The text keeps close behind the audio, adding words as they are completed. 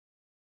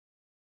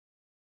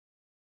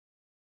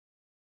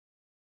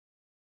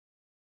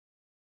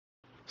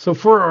So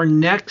for our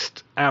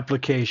next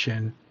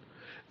application,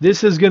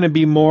 this is going to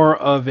be more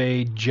of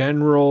a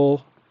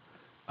general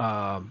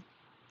um,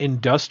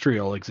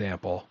 industrial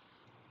example.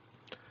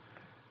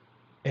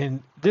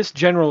 And this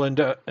general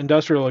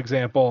industrial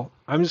example,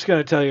 I'm just going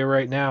to tell you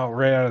right now,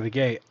 right out of the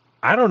gate,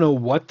 I don't know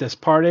what this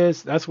part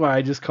is. That's why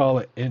I just call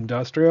it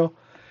industrial.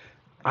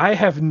 I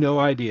have no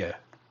idea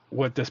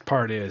what this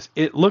part is.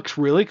 It looks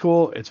really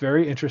cool. It's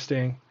very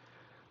interesting.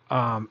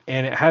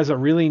 And it has a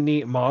really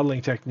neat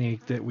modeling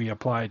technique that we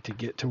applied to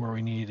get to where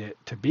we need it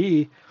to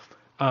be.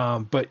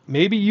 But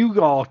maybe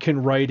you all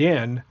can write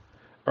in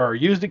or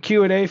use the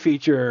Q&A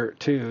feature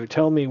to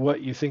tell me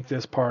what you think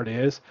this part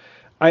is.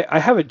 I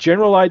have a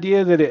general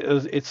idea that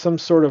it's some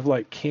sort of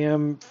like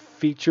cam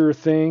feature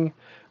thing.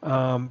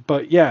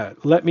 But yeah,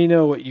 let me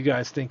know what you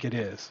guys think it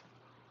is.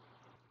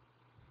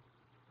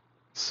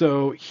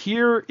 So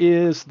here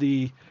is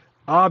the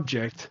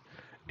object,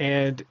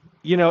 and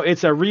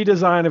it's a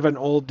redesign of an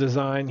old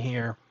design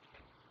here.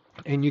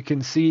 And you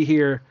can see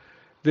here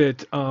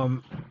that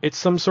it's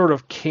some sort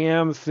of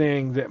cam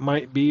thing that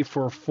might be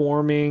for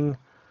forming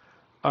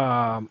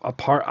a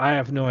part. I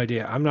have no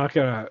idea.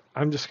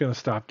 I'm just gonna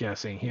stop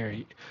guessing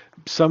here.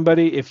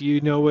 Somebody, if you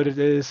know what it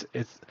is,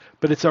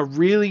 but it's a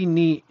really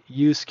neat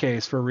use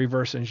case for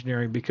reverse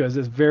engineering because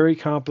it's very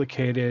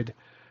complicated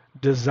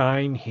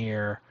design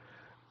here.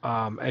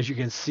 As you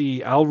can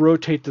see, I'll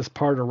rotate this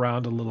part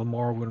around a little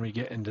more when we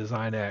get in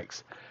Design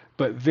X,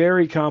 but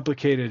very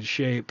complicated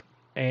shape,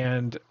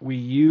 and we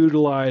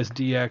utilize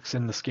DX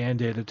in the scan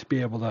data to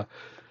be able to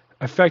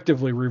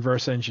effectively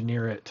reverse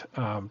engineer it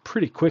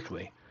pretty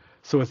quickly.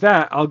 So with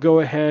that, I'll go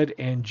ahead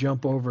and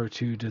jump over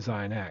to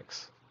Design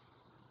X.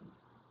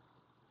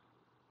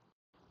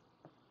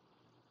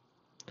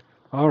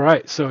 All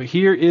right, so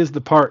here is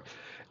the part.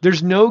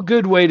 There's no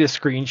good way to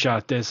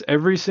screenshot this.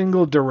 Every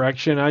single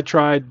direction I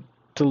tried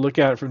to look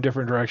at it from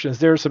different directions.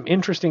 There are some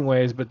interesting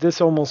ways, but this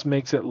almost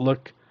makes it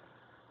look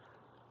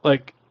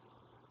like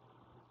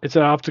it's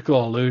an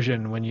optical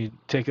illusion when you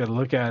take a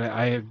look at it.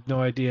 I have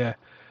no idea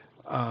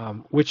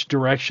which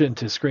direction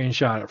to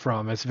screenshot it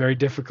from. It's very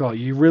difficult.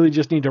 You really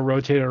just need to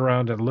rotate it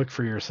around and look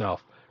for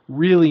yourself.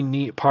 Really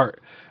neat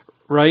part,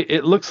 right?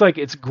 It looks like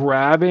it's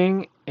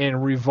grabbing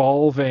and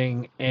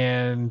revolving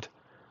and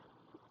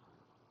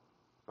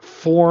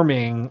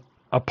forming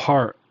a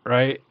part,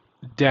 right?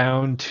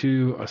 Down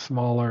to a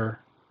smaller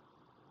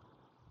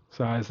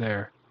size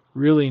there.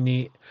 Really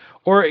neat.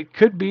 Or it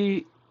could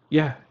be,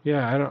 yeah,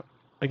 I don't,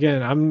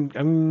 again,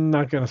 I'm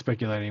not going to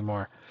speculate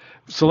anymore.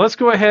 So let's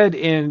go ahead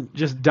and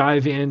just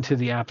dive into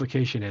the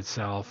application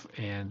itself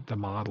and the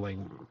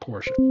modeling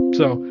portion.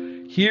 So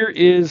here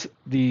is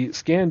the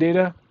scan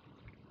data.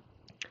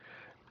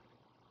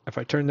 If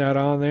I turn that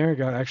on there, I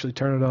got to actually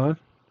turn it on.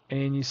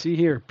 And you see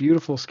here,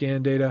 beautiful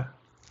scan data.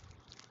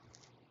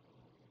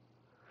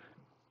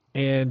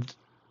 And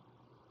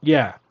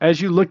yeah, as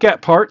you look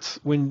at parts,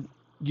 when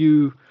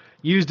you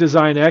use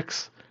Design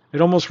X, it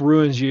almost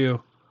ruins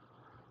you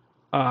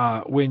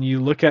when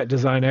you look at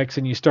Design X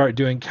and you start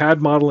doing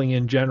CAD modeling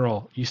in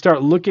general. You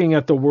start looking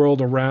at the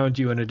world around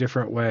you in a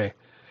different way.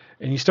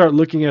 And you start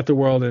looking at the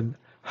world and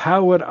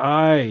how would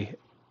I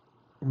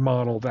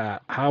model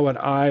that? How would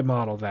I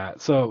model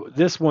that? So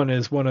this one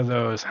is one of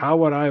those, how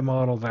would I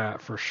model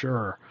that for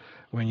sure?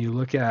 When you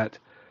look at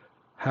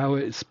how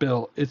it's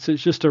built, it's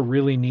just a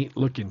really neat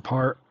looking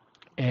part.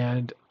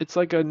 And it's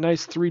like a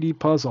nice 3D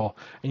puzzle.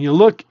 And you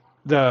look,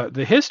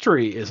 the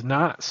history is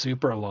not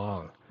super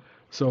long.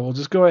 So we'll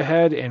just go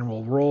ahead and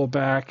we'll roll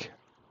back.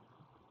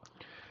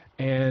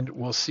 And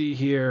we'll see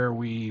here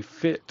we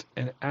fit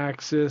an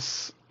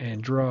axis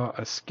and draw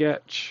a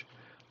sketch.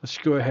 Let's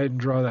go ahead and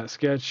draw that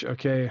sketch.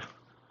 Okay,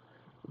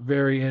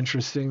 very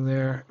interesting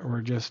there.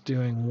 We're just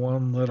doing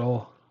one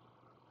little,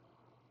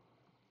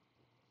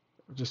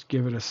 just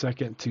give it a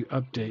second to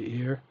update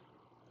here.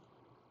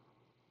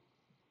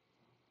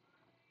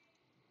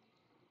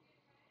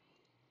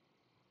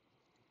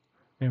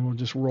 And we'll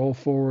just roll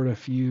forward a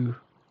few.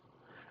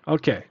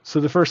 Okay, so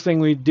the first thing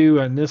we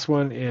do on this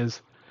one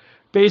is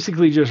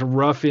basically just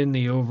rough in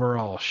the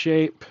overall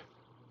shape.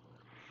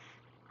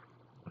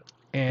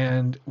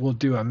 And we'll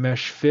do a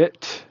mesh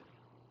fit.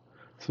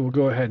 So we'll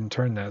go ahead and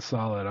turn that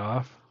solid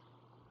off.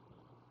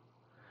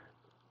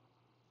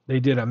 They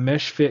did a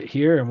mesh fit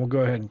here, and we'll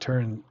go ahead and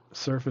turn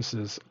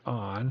surfaces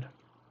on.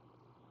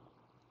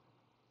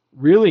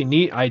 Really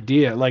neat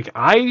idea. Like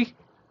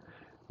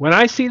when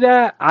I see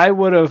that, I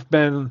would have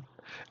been,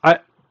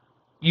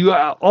 you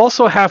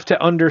also have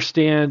to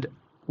understand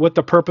what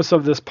the purpose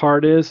of this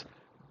part is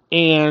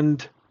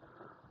and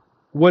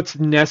what's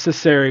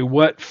necessary,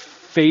 what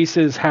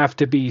faces have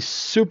to be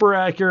super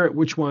accurate,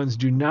 which ones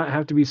do not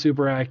have to be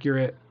super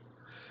accurate,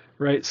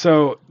 right?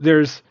 So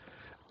there's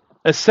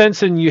a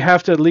sense in you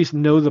have to at least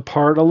know the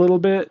part a little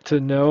bit to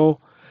know.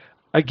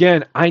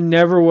 Again, I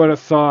never would have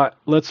thought,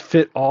 let's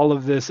fit all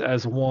of this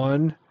as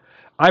one.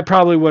 I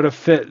probably would have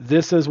fit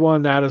this as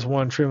one, that as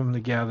one, trim them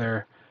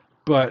together.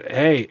 But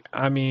hey,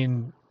 I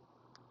mean,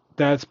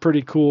 that's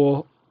pretty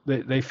cool.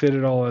 They fit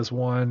it all as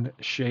one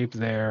shape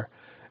there.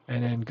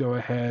 And then go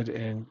ahead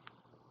and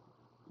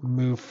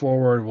move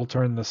forward, we'll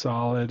turn the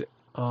solid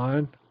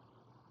on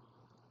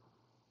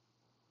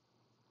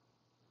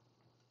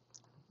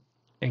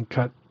and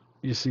cut.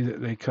 You see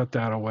that they cut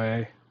that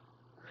away.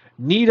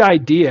 Neat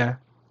idea.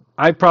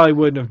 I probably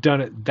wouldn't have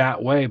done it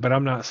that way, but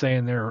I'm not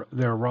saying they're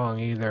wrong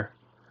either,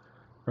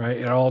 right?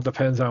 It all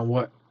depends on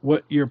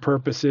what your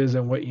purpose is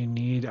and what you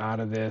need out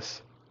of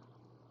this.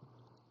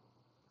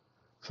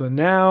 So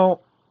now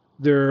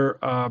they're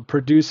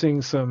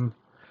producing some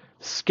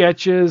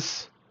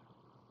sketches,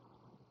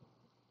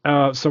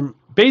 some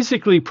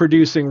basically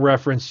producing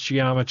reference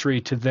geometry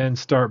to then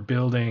start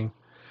building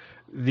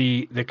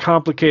the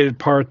complicated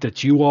part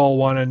that you all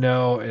want to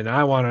know and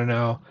I want to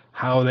know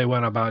how they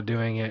went about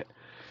doing it.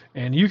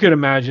 And you can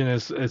imagine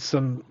it's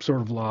some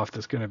sort of loft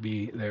that's going to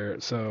be there.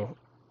 So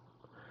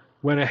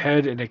went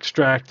ahead and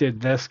extracted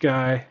this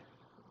guy.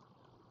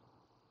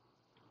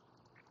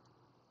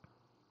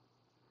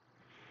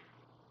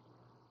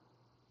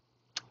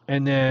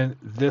 And then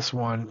this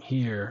one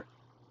here.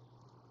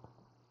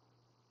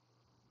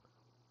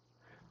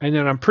 And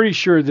then I'm pretty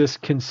sure this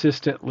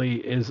consistently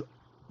is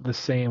the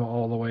same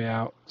all the way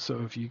out.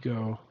 So if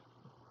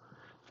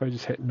I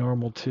just hit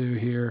normal 2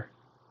 here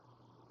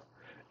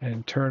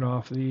and turn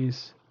off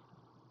these,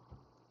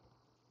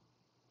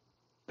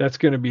 that's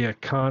going to be a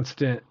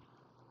constant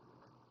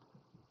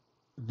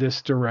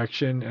this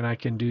direction, and I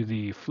can do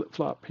the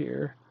flip-flop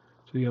here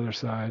to the other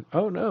side.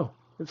 Oh no,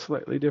 it's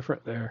slightly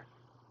different there.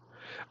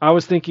 I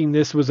was thinking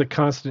this was a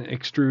constant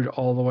extrude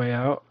all the way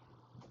out,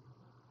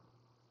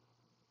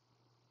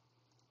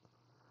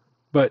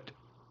 but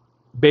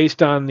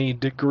based on the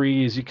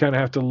degrees, you kind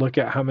of have to look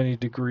at how many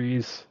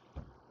degrees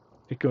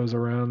it goes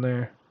around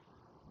there.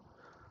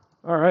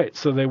 All right,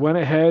 so they went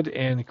ahead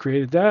and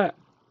created that.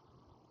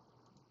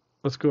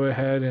 Let's go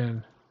ahead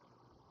and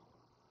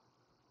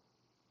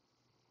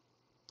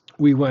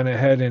we went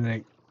ahead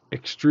and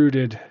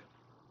extruded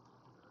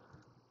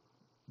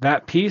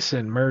that piece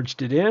and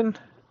merged it in.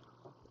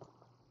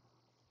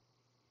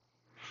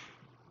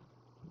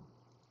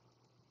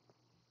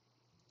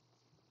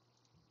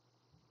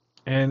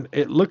 And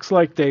it looks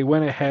like they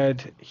went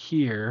ahead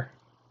here.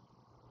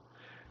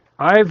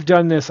 I've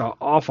done this an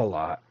awful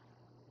lot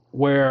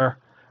where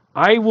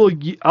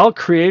I'll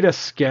create a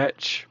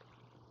sketch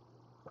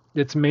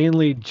that's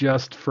mainly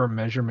just for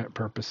measurement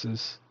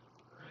purposes.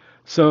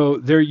 So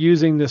they're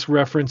using this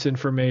reference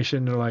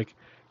information. They're like,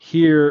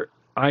 here,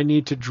 I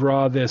need to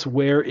draw this.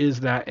 Where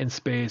is that in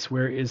space?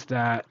 Where is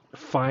that?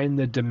 Find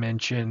the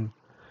dimension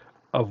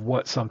of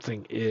what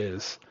something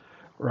is,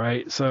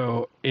 right?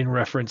 So in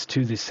reference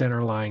to the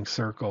center lying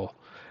circle.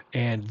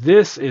 And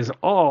this is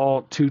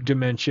all to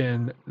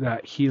dimension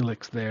that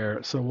helix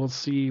there. So we'll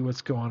see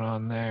what's going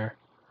on there.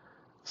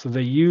 So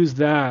they use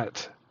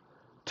that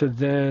to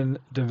then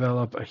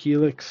develop a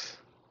helix.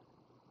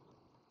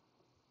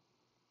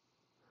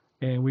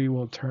 And we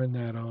will turn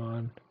that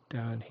on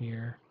down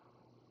here.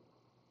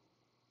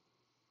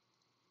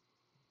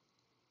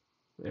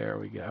 There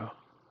we go.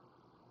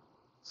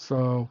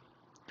 So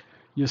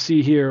you'll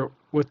see here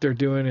what they're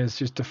doing is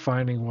just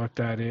defining what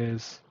that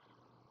is.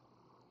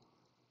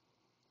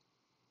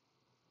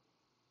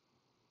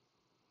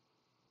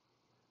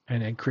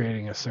 And then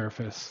creating a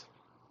surface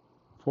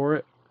for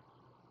it.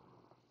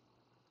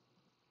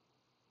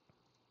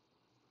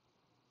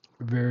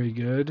 Very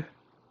good.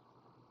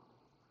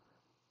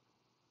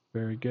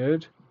 Very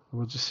good.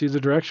 We'll just see the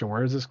direction.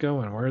 Where is this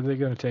going? Where are they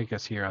going to take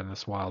us here on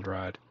this wild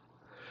ride?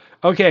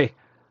 Okay.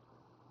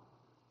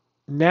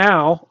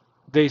 Now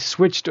they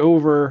switched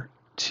over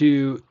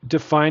to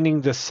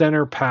defining the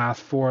center path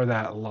for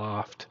that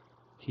loft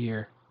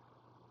here,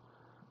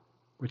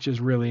 which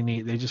is really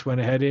neat. They just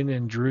went ahead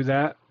and drew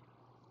that.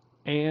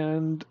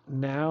 And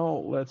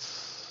now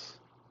let's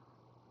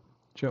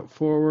jump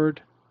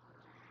forward,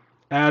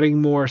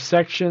 adding more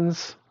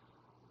sections.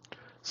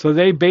 So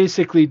they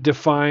basically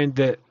defined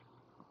that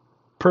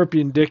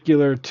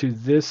perpendicular to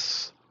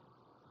this,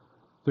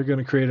 they're going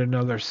to create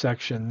another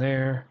section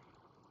there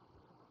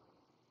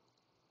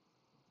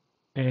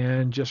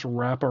and just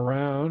wrap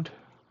around.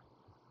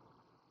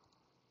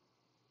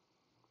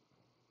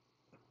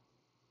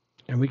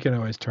 And we can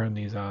always turn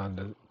these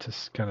on to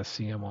kind of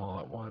see them all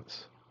at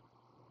once.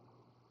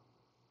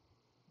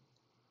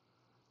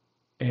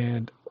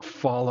 And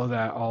follow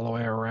that all the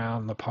way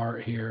around the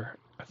part here.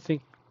 I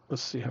think,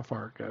 let's see how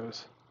far it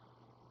goes.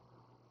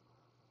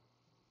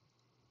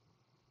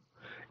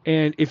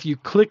 And if you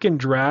click and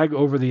drag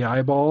over the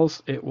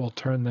eyeballs, it will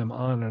turn them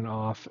on and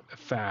off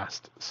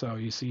fast. So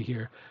you see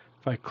here,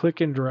 if I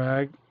click and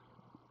drag,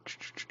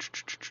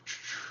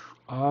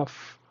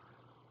 off,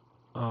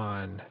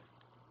 on.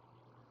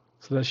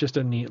 So that's just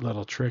a neat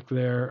little trick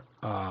there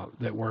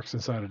that works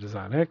inside of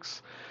Design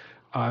X.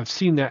 I've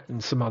seen that in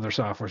some other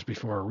softwares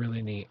before,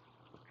 really neat.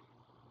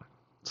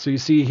 So you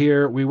see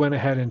here, we went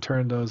ahead and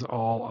turned those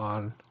all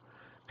on.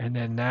 And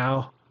then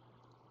now,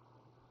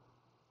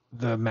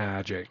 the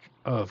magic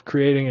of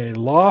creating a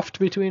loft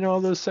between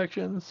all those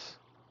sections.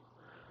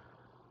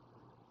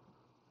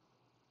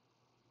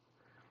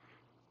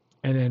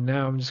 And then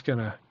now I'm just going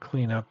to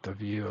clean up the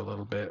view a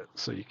little bit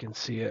so you can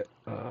see it.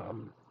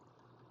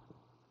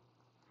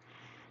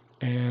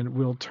 And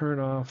we'll turn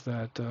off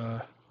that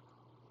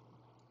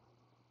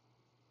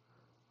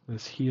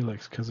this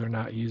helix because they're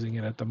not using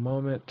it at the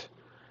moment.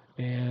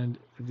 And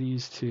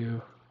these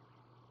two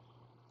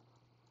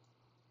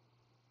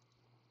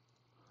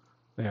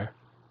there.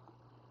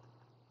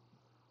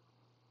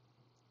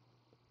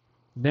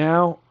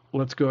 Now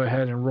let's go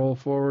ahead and roll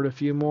forward a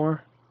few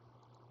more.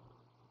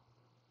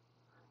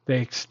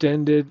 They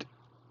extended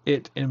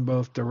it in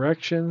both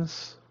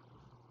directions.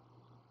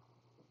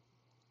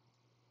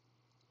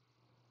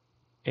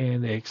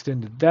 And they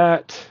extended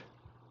that.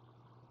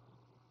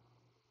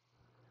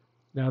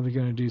 Now they're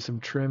going to do some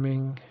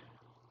trimming.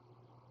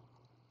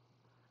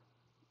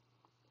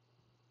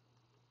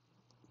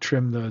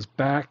 Trim those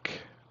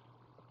back.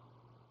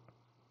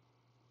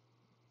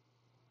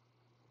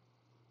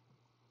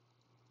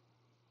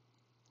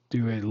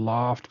 Do a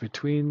loft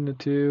between the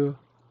two.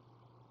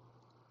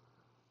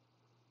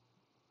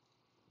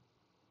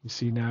 You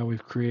see now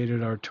we've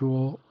created our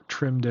tool,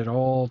 trimmed it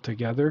all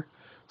together.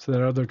 So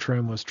that other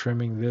trim was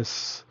trimming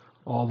this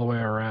all the way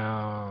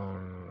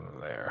around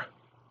there.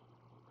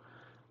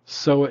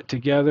 Sew it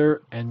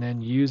together and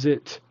then use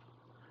it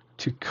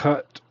to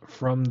cut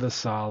from the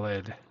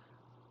solid.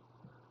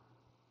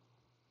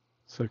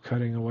 So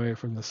cutting away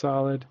from the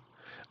solid.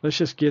 Let's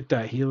just get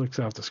that helix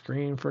off the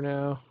screen for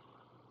now.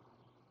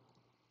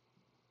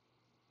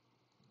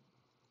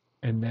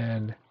 And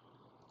then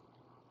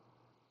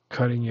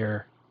cutting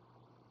your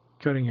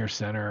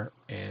center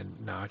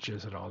and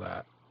notches and all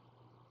that.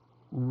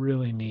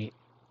 Really neat.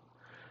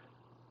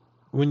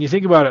 When you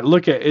think about it,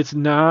 look at it's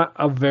not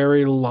a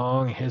very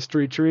long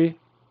history tree.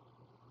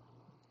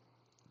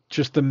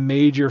 Just the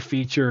major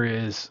feature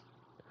is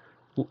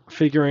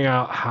figuring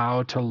out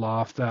how to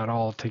loft that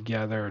all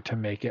together to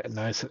make it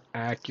nice and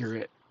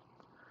accurate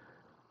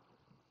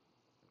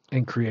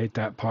and create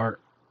that part.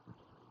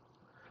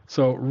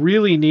 So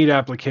really neat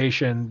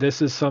application.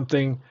 This is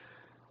something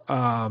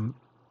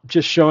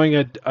just showing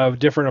a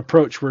different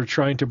approach. We're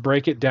trying to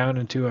break it down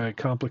into a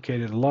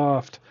complicated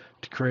loft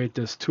to create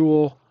this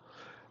tool.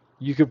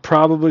 You could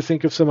probably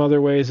think of some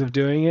other ways of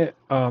doing it.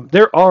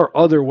 There are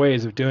other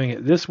ways of doing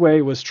it. This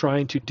way was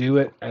trying to do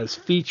it as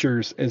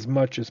features as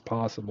much as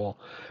possible,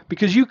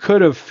 because you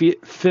could have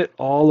fit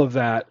all of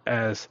that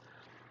as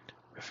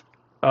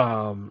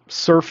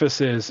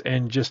surfaces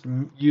and just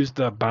use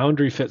the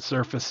boundary fit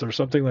surface or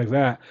something like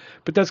that.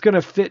 But that's going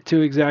to fit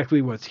to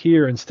exactly what's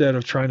here instead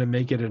of trying to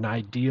make it an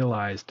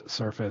idealized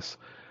surface.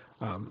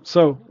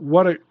 So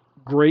what a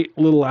great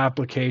little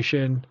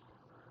application.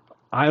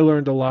 I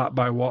learned a lot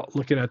by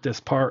looking at this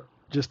part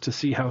just to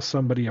see how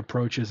somebody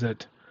approaches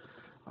it.